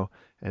world you know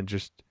and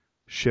just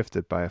shift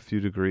it by a few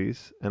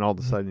degrees, and all of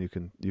a sudden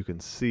you can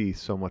see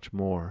so much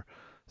more.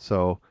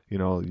 So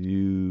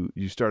you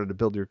started to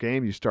build your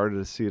game, you started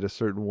to see it a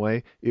certain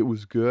way, it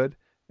was good,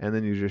 and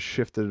then you just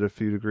shifted it a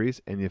few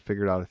degrees, and you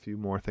figured out a few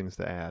more things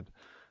to add.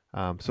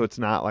 So it's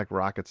not like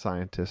rocket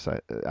scientists.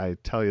 I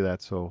tell you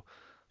that so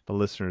the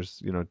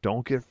listeners,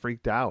 don't get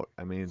freaked out.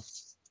 I mean,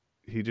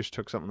 he just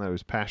took something that he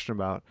was passionate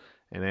about,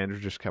 and Andrew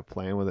just kept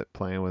playing with it,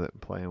 playing with it,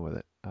 and playing with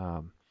it.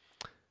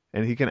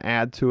 And he can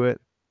add to it.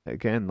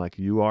 Again, like,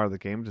 you are the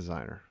game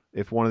designer.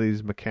 If one of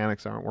these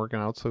mechanics aren't working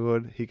out so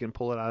good, he can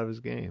pull it out of his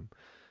game.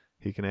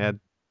 He can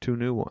add 2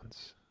 new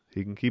ones.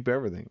 He can keep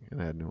everything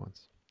and add new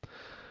ones.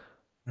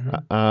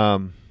 Mhm. Uh,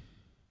 um,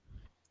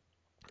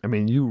 I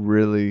mean, you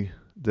really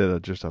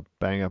did just a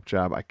bang up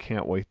job. I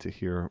can't wait to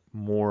hear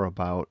more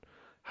about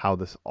how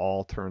this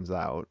all turns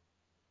out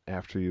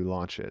after you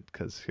launch it,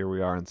 because here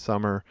we are in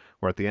summer.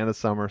 We're at the end of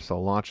summer, so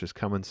launch is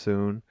coming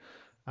soon.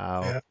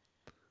 Uh, Yeah.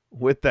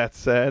 with that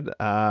said,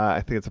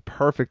 I think it's a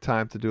perfect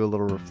time to do a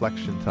little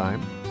reflection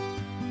time.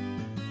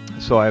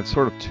 So I have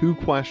sort of 2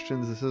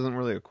 questions. This isn't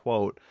really a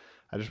quote.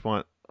 I just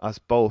want us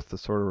both to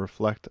sort of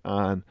reflect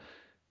on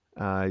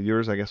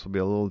yours. I guess will be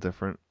a little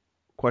different.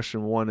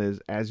 Question one is: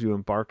 as you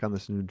embark on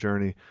this new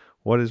journey,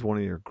 what is one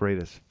of your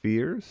greatest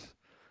fears?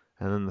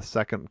 And then the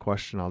second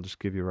question I'll just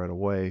give you right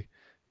away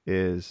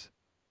is: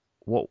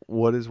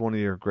 what is one of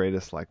your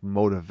greatest like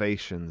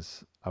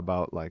motivations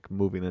about like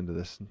moving into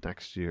this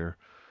next year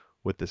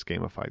with this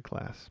gamified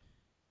class?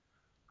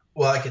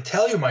 Well, I could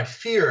tell you my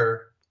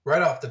fear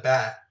right off the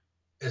bat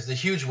is the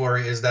huge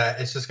worry is that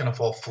it's just going to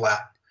fall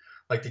flat.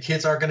 Like the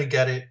kids aren't going to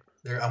get it.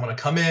 I'm going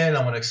to come in,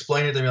 I'm going to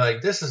explain it to them,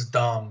 like, this is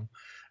dumb.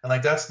 And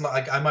like, that's not,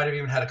 like, I might have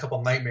even had a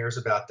couple nightmares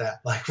about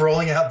that. Like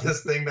rolling out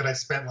this thing that I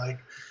spent like,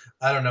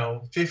 I don't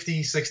know,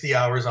 50, 60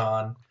 hours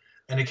on.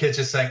 And the kid's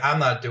just saying, I'm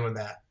not doing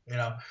that.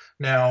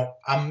 Now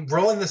I'm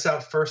rolling this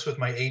out first with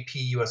my AP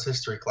US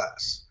history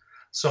class.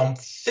 So I'm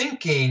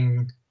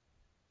thinking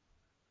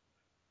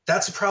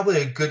that's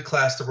probably a good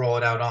class to roll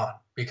it out on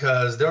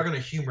because they're going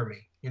to humor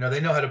me. They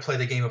know how to play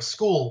the game of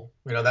school.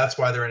 That's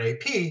why they're in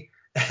AP.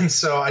 And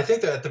so I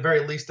think that at the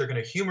very least, they're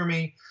going to humor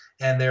me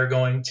and they're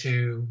going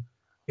to,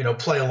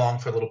 play along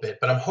for a little bit.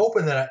 But I'm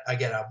hoping that I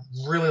get a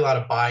really lot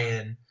of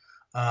buy-in.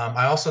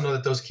 I also know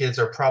that those kids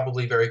are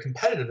probably very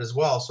competitive as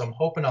well. So I'm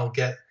hoping I'll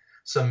get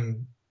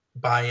some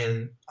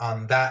buy-in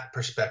on that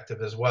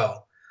perspective as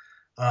well.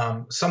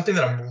 Something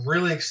that I'm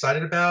really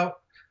excited about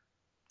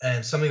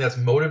and something that's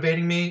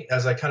motivating me,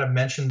 as I kind of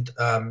mentioned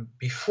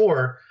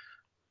before,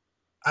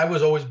 I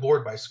was always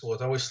bored by school. I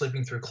was always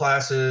sleeping through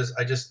classes.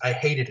 I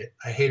hated it.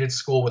 I hated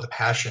school with a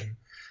passion.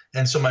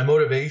 And so my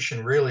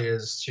motivation really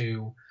is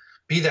to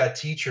be that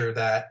teacher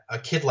that a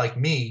kid like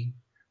me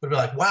would be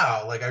like,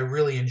 wow, like I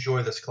really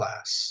enjoy this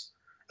class.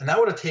 And that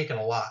would have taken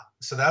a lot.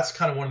 So that's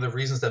kind of one of the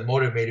reasons that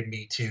motivated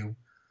me to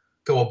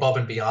go above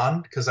and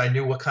beyond, because I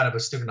knew what kind of a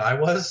student I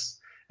was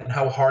and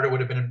how hard it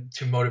would have been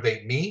to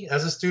motivate me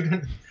as a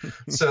student.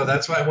 So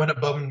that's why I went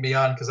above and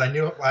beyond, because I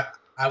knew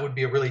I would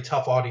be a really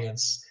tough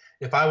audience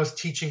if I was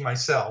teaching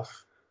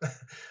myself.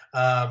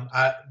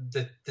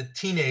 The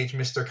teenage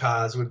Mr.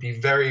 Kaz would be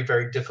very,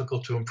 very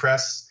difficult to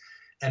impress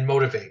and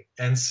motivate.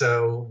 And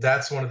so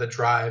that's one of the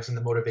drives and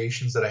the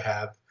motivations that I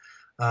have.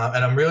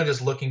 And I'm really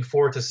just looking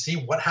forward to see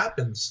what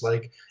happens.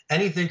 Like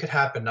anything could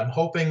happen. I'm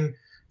hoping,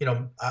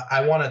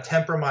 I want to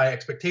temper my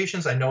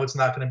expectations. I know it's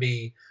not going to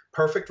be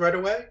perfect right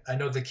away. I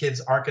know the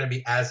kids aren't going to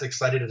be as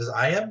excited as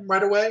I am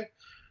right away,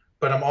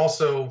 but I'm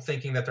also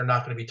thinking that they're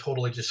not going to be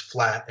totally just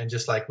flat and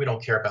just like, we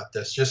don't care about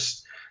this.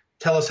 Just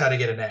tell us how to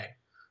get an A.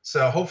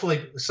 So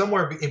hopefully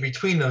somewhere in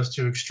between those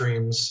two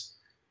extremes,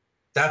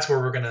 that's where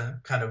we're going to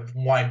kind of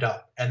wind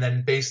up. And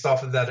then based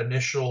off of that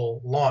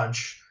initial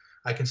launch,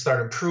 I can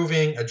start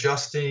improving,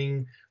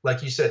 adjusting,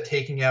 like you said,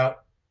 taking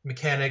out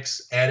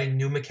mechanics, adding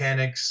new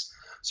mechanics,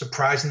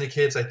 surprising the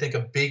kids. I think a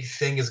big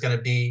thing is going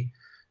to be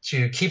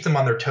to keep them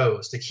on their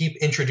toes, to keep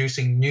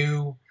introducing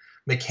new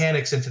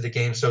mechanics into the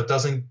game so it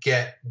doesn't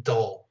get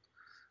dull.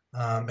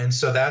 And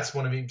so that's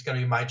going to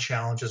be my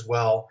challenge as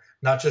well,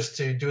 not just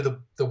to do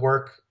the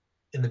work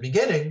in the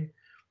beginning,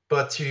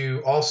 but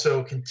to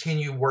also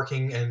continue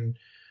working and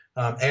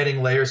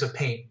adding layers of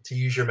paint, to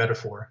use your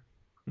metaphor.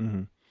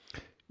 Hmm.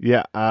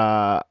 Yeah,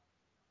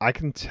 I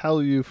can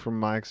tell you from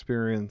my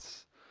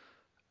experience,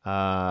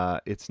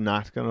 it's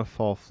not going to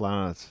fall flat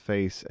on its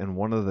face. And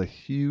one of the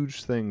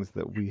huge things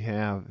that we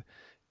have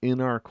in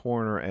our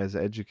corner as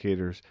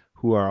educators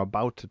who are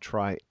about to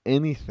try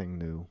anything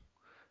new,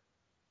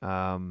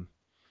 um,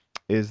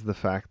 is the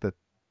fact that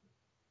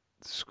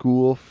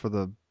school, for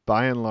the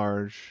by and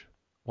large,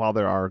 while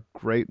there are a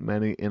great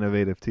many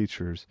innovative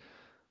teachers,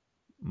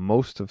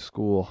 most of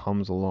school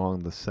hums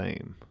along the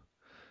same.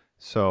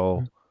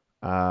 So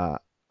uh,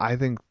 I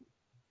think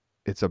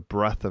it's a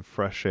breath of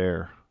fresh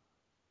air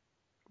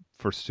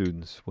for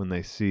students when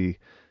they see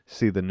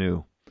the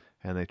new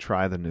and they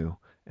try the new,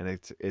 and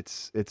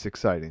it's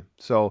exciting.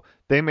 So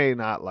they may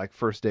not like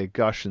first day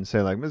gush and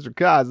say like, Mr.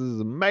 Kaz, this is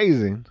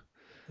amazing,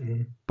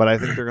 Mhm. but I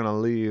think they're gonna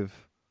leave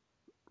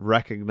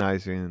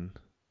recognizing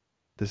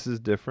this is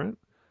different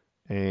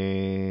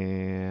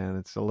and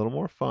it's a little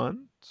more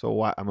fun. So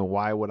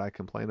why would I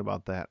complain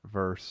about that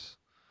versus,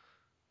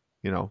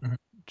 you know, Mhm.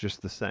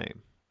 just the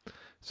same?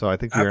 So I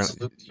think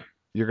Absolutely.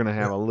 you're going to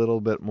have Yeah. a little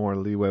bit more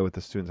leeway with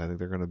the students. I think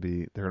they're going to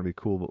be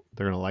cool.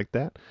 They're going to like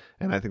that.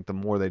 And I think the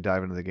more they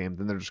dive into the game,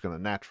 then they're just going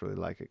to naturally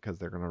like it because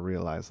they're going to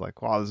realize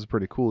like, wow, this is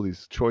pretty cool.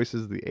 These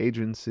choices, the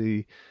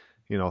agency,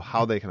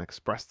 how they can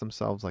express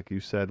themselves, like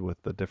you said,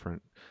 with the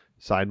different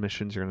side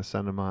missions you're going to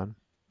send them on.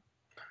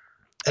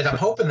 And I'm So,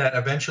 hoping that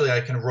eventually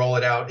I can roll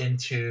it out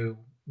into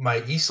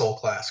my ESOL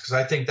class, because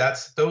I think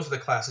those are the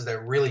classes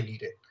that really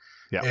need it.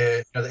 yeah.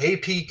 The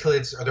AP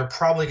kids they're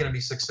probably going to be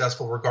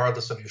successful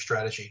regardless of your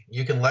strategy.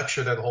 You can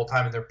lecture there the whole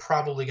time, and they're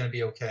probably going to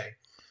be okay.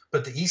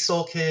 But the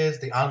ESOL kids,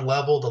 the on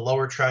level, the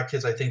lower track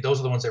kids, I think those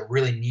are the ones that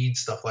really need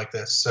stuff like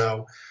this.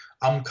 So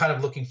I'm kind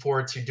of looking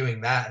forward to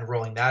doing that and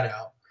rolling that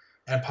out,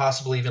 and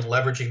possibly even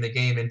leveraging the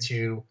game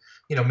into,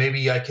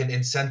 maybe I can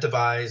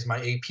incentivize my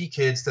AP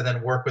kids to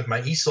then work with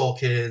my ESOL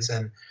kids,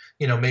 and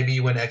maybe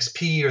you win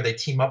XP or they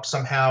team up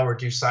somehow or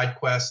do side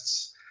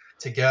quests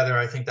together.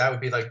 I think that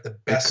would be like the It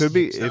best could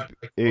be use. That would be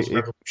like the it, most it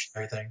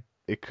revolutionary thing.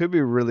 it could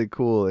be really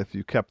cool if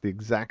you kept the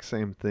exact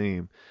same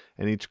theme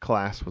and each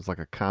class was like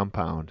a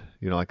compound,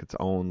 like its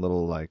own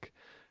little like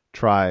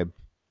tribe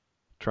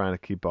trying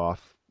to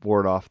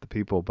ward off the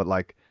people, but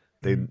like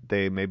Mhm.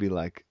 they maybe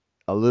like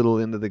a little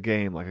into the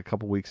game, like a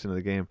couple weeks into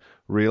the game,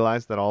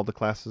 realize that all the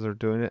classes are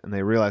doing it, and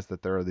they realize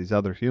that there are these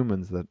other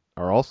humans that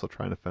are also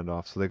trying to fend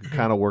off, so they could Mhm.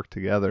 kind of work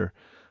together,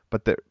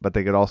 but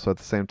they could also at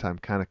the same time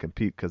kind of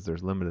compete because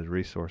there's limited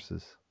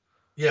resources.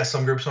 Yeah,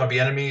 some groups might be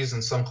enemies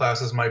and some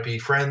classes might be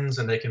friends,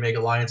 and they can make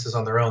alliances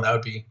on their own. That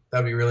would be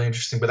really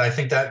interesting. But I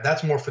think that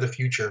that's more for the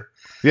future.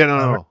 Yeah, no, We're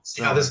no, gonna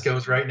see how no, this no.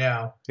 goes right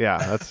now. Yeah,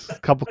 that's a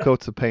couple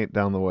coats of paint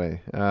down the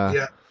way.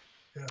 Yeah,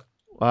 yeah.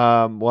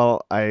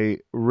 Well, I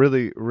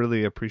really,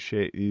 really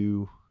appreciate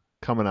you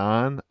coming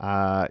on.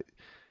 I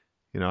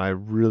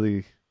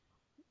really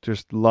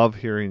just love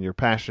hearing your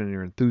passion,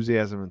 your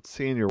enthusiasm, and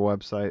seeing your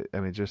website. I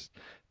mean, just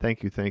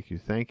thank you, thank you,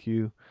 thank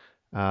you.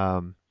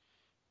 Um,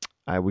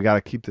 we got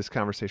to keep this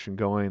conversation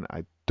going.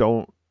 I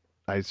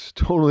just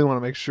totally want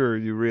to make sure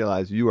you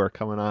realize you are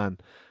coming on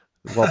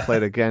Well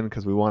Played again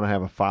because we want to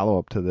have a follow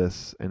up to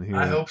this and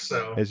I hear hope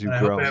so, as you and I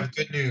hope I grow. have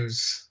good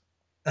news.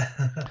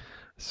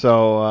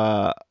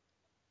 So,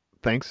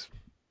 thanks.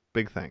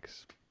 big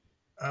thanks.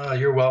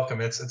 You're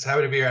welcome. It's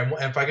happy to be here. And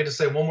if I could just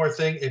say one more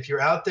thing, if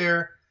you're out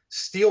there,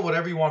 steal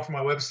whatever you want from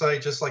my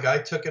website, just like I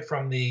took it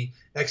from the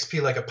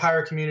XP Like a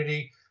Pirate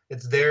community.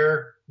 It's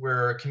there.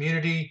 We're a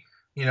community.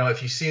 You know,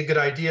 if you see a good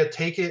idea,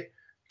 take it,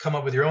 come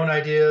up with your own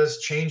ideas,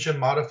 change them,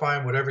 modify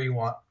them, whatever you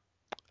want.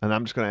 And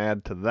I'm just going to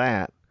add to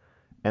that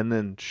and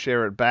then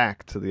share it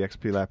back to the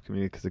XP Lab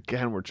community because,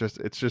 again,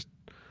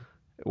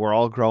 we're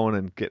all growing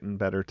and getting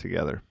better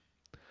together.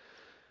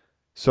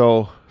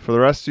 So for the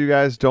rest of you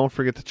guys, don't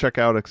forget to check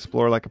out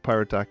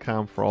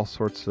explorelikeapirate.com for all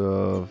sorts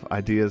of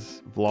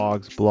ideas,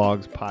 vlogs,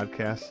 blogs,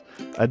 podcasts.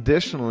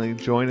 Additionally,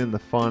 join in the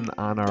fun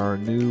on our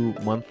new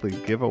monthly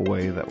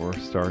giveaway that we're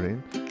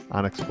starting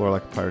on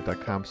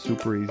explorelikeapirate.com.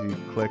 Super easy.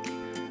 Click.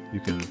 You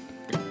can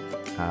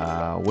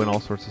win all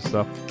sorts of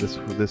stuff.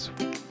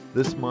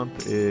 This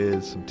month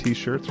is some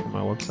t-shirts from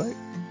my website.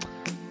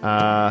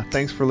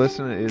 Thanks for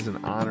listening. It is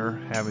an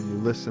honor having you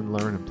listen,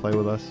 learn, and play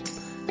with us.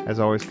 As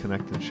always,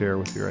 connect and share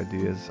with your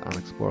ideas on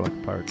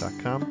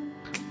explorelikeapirate.com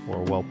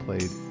or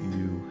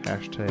wellplayedu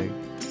hashtag.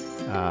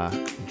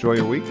 Enjoy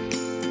your week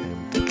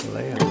and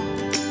play on.